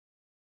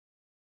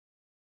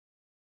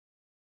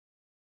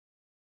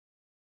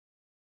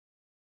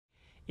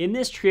In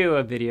this trio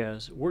of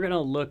videos, we're going to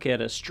look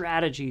at a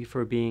strategy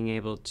for being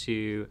able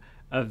to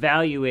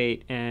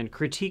evaluate and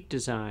critique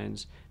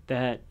designs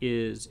that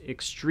is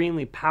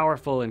extremely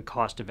powerful and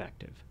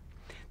cost-effective.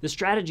 The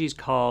strategy is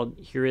called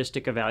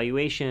heuristic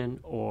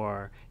evaluation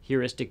or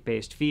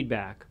heuristic-based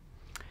feedback.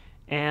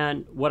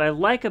 And what I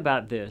like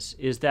about this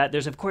is that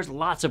there's, of course,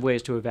 lots of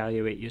ways to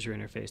evaluate user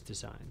interface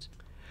designs.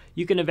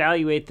 You can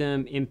evaluate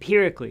them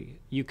empirically.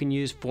 You can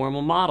use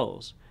formal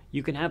models.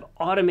 You can have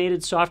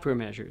automated software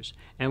measures.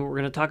 And what we're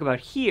going to talk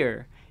about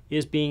here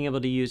is being able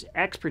to use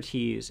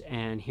expertise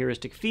and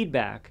heuristic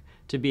feedback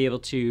to be able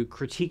to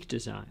critique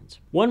designs.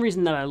 One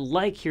reason that I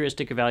like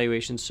heuristic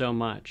evaluation so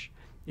much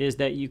is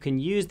that you can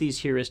use these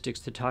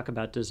heuristics to talk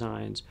about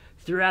designs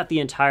throughout the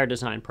entire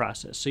design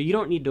process. So you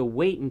don't need to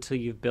wait until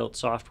you've built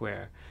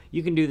software.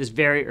 You can do this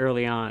very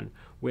early on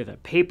with a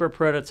paper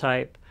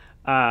prototype.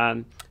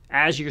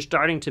 As you're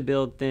starting to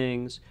build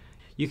things,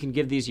 you can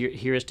give these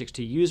heuristics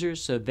to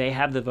users so they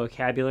have the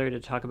vocabulary to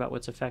talk about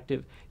what's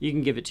effective. You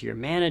can give it to your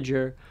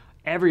manager.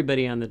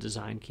 Everybody on the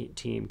design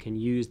team can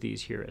use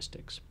these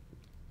heuristics.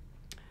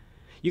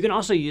 You can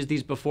also use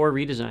these before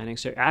redesigning.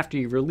 So after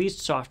you've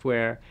released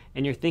software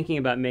and you're thinking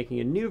about making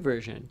a new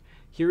version,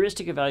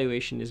 heuristic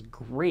evaluation is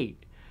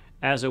great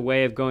as a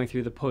way of going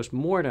through the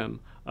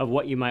post-mortem of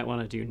what you might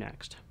want to do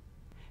next.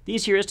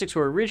 These heuristics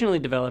were originally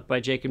developed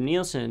by Jacob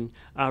Nielsen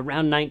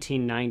around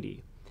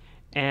 1990.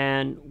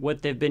 And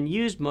what they've been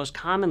used most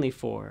commonly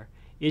for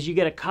is you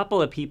get a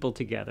couple of people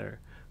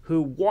together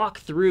who walk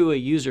through a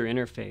user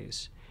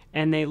interface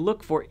and they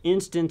look for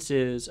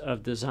instances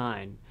of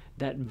design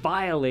that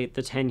violate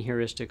the 10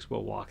 heuristics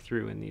we'll walk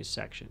through in these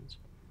sections.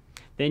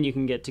 Then you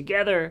can get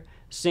together,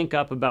 sync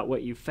up about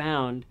what you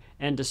found,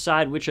 and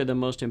decide which are the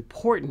most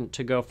important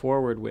to go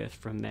forward with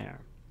from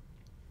there.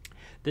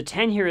 The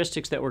 10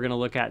 heuristics that we're going to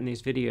look at in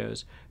these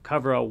videos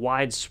cover a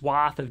wide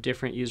swath of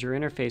different user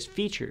interface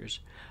features,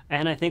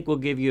 and I think will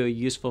give you a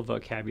useful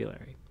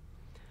vocabulary.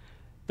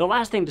 The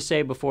last thing to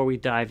say before we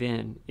dive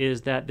in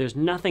is that there's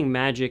nothing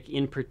magic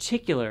in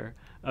particular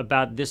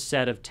about this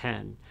set of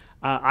 10.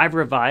 I've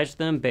revised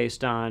them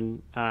based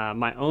on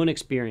my own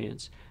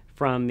experience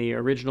from the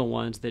original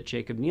ones that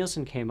Jacob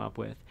Nielsen came up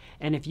with.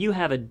 And if you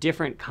have a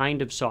different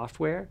kind of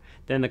software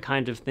than the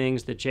kind of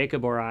things that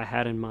Jacob or I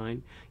had in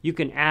mind, you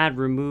can add,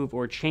 remove,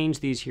 or change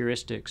these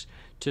heuristics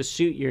to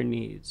suit your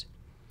needs.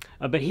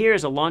 But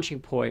here's a launching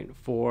point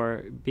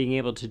for being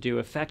able to do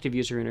effective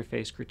user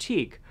interface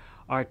critique,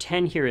 are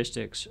 10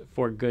 heuristics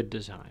for good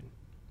design.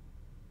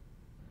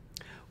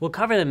 We'll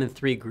cover them in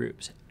 3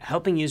 groups: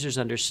 helping users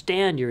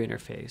understand your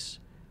interface,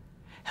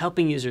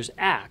 helping users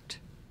act,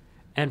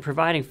 and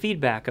providing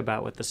feedback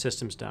about what the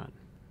system's done.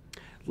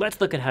 Let's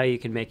look at how you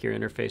can make your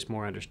interface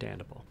more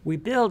understandable. We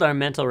build our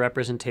mental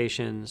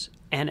representations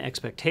and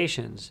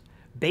expectations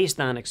based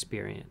on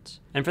experience.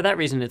 And for that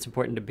reason, it's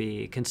important to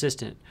be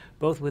consistent,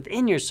 both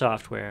within your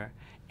software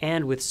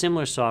and with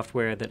similar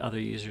software that other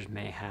users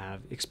may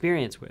have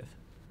experience with.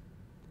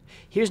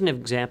 Here's an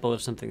example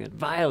of something that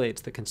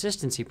violates the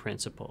consistency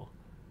principle.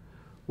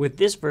 With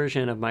this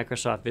version of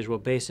Microsoft Visual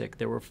Basic,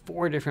 there were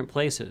 4 different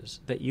places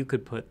that you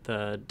could put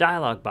the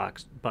dialog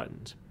box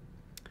buttons.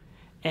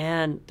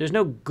 And there's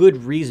no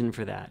good reason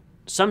for that.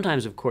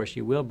 Sometimes, of course,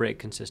 you will break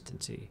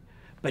consistency,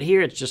 but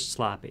here it's just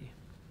sloppy.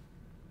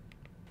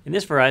 In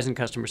this Verizon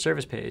customer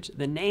service page,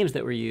 the names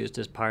that were used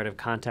as part of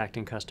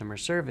contacting customer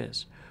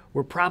service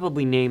were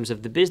probably names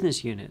of the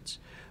business units,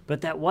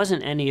 but that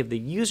wasn't any of the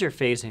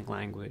user-facing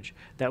language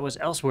that was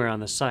elsewhere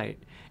on the site.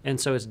 And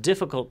so it's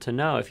difficult to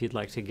know if you'd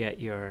like to get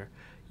your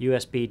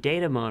USB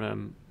data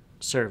modem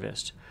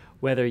serviced,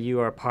 whether you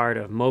are part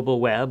of mobile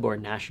web or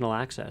national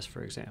access,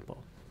 for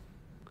example.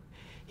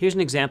 Here's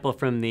an example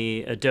from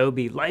the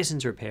Adobe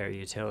license repair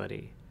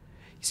utility.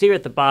 You see here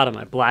at the bottom,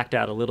 I blacked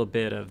out a little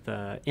bit of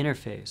the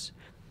interface.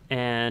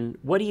 And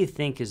what do you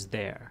think is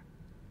there?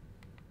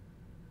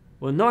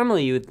 Well,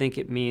 normally you would think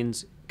it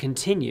means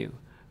continue,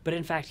 but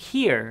in fact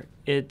here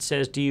it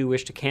says, do you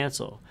wish to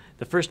cancel?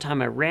 The first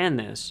time I ran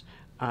this,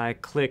 I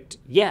clicked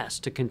yes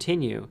to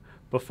continue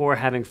before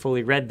having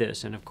fully read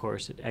this, and of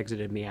course it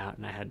exited me out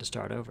and I had to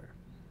start over.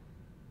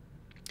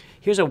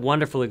 Here's a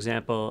wonderful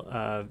example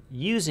of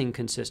using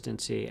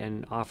consistency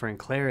and offering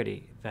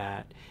clarity,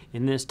 that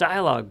in this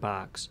dialog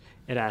box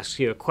it asks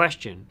you a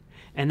question,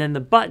 and then the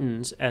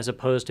buttons, as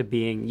opposed to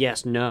being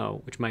yes,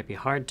 no, which might be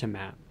hard to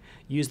map,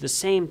 use the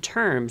same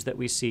terms that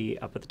we see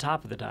up at the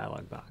top of the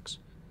dialog box.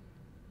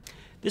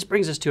 This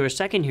brings us to our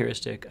second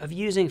heuristic of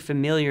using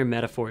familiar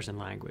metaphors and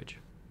language.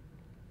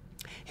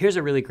 Here's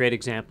a really great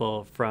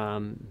example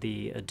from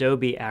the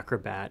Adobe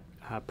Acrobat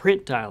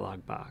print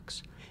dialog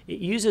box. It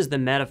uses the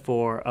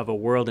metaphor of a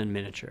world in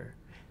miniature.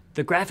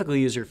 The graphical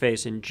user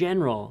face in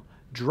general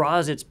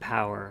draws its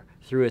power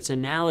through its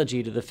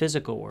analogy to the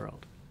physical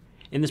world.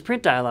 In this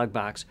print dialog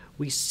box,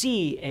 we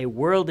see a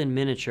world in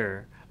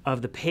miniature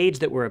of the page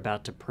that we're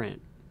about to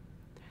print.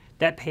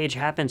 That page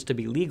happens to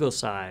be legal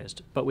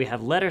sized, but we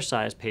have letter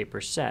size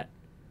paper set.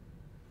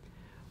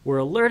 We're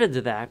alerted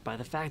to that by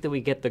the fact that we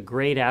get the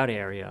grayed out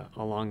area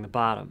along the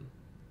bottom.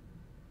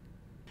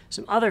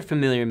 Some other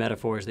familiar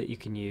metaphors that you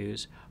can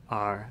use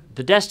are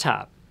the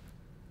desktop,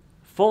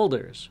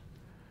 folders,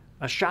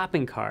 a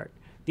shopping cart.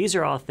 These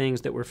are all things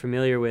that we're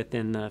familiar with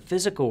in the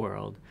physical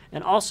world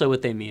and also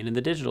what they mean in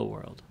the digital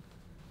world.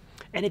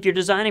 And if you're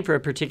designing for a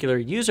particular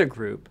user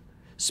group,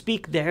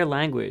 speak their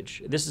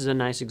language. This is a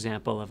nice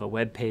example of a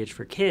web page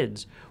for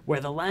kids where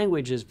the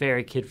language is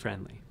very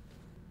kid-friendly.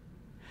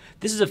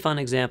 This is a fun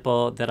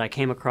example that I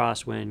came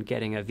across when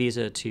getting a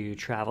visa to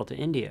travel to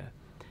India.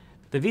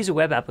 The Visa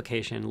web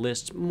application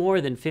lists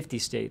more than 50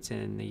 states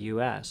in the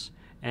US,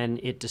 and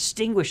it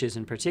distinguishes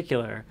in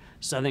particular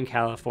Southern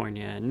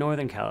California and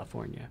Northern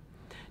California.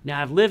 Now,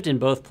 I've lived in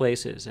both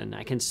places, and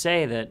I can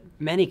say that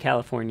many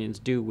Californians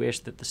do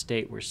wish that the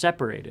state were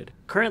separated.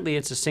 Currently,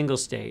 it's a single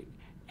state,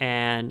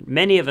 and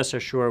many of us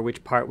are sure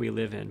which part we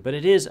live in, but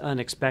it is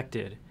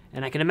unexpected,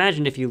 and I can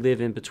imagine if you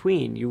live in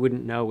between, you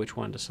wouldn't know which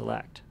one to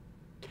select.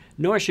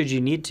 Nor should you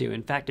need to.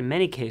 In fact, in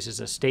many cases,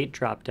 a state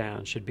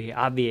drop-down should be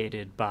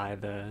obviated by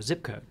the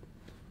zip code.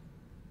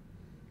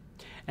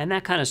 And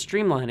that kind of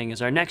streamlining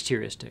is our next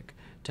heuristic,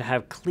 to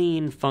have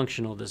clean,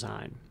 functional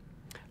design.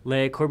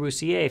 Le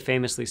Corbusier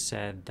famously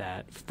said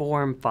that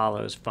form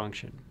follows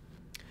function.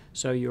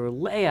 So your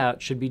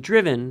layout should be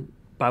driven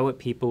by what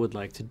people would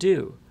like to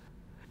do.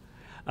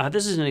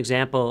 This is an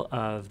example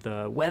of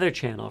the Weather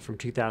Channel from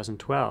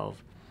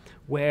 2012,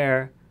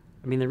 where,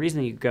 the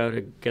reason you go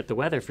to get the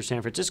weather for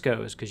San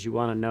Francisco is because you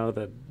want to know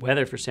the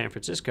weather for San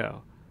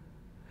Francisco.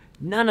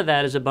 None of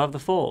that is above the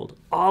fold.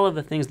 All of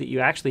the things that you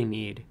actually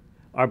need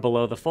are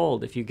below the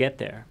fold if you get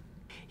there.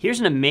 Here's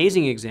an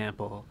amazing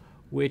example,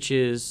 which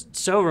is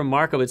so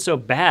remarkable, it's so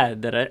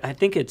bad that I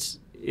think it's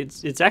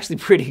actually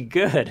pretty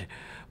good,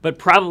 but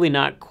probably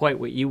not quite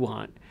what you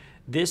want.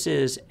 This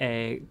is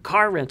a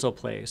car rental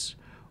place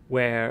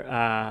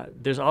where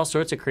there's all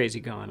sorts of crazy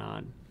going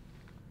on.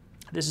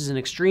 This is an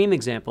extreme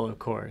example, of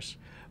course,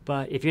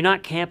 but if you're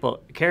not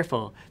careful,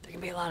 there can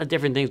be a lot of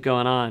different things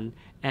going on,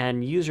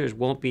 and users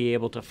won't be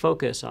able to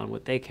focus on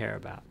what they care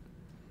about.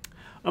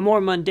 A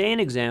more mundane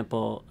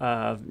example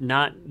of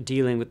not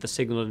dealing with the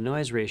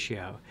signal-to-noise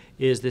ratio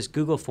is this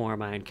Google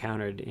form I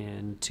encountered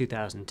in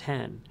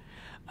 2010.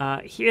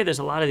 Here there's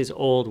a lot of these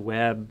old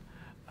web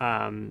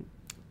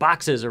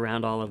boxes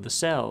around all of the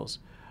cells.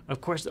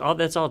 Of course,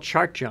 that's all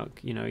chart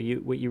junk.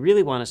 What you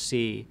really want to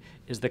see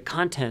is the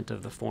content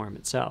of the form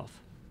itself.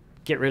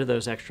 Get rid of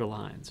those extra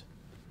lines.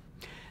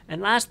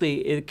 And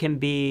lastly, it can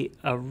be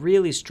a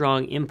really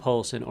strong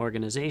impulse in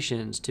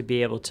organizations to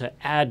be able to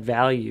add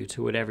value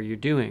to whatever you're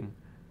doing.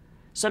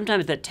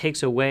 Sometimes that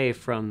takes away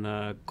from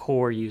the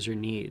core user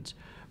needs.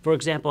 For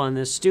example, on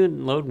this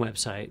student loan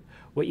website,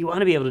 what you want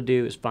to be able to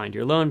do is find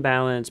your loan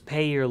balance,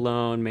 pay your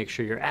loan, make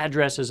sure your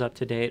address is up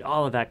to date,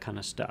 all of that kind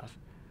of stuff.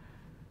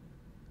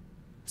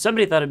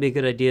 Somebody thought it'd be a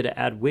good idea to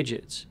add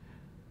widgets,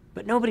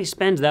 but nobody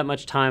spends that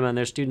much time on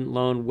their student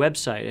loan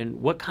website,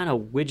 and what kind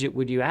of widget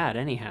would you add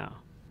anyhow?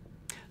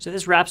 So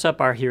this wraps up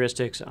our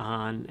heuristics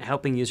on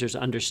helping users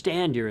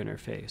understand your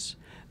interface.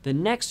 The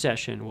next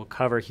session will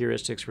cover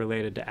heuristics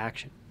related to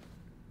action.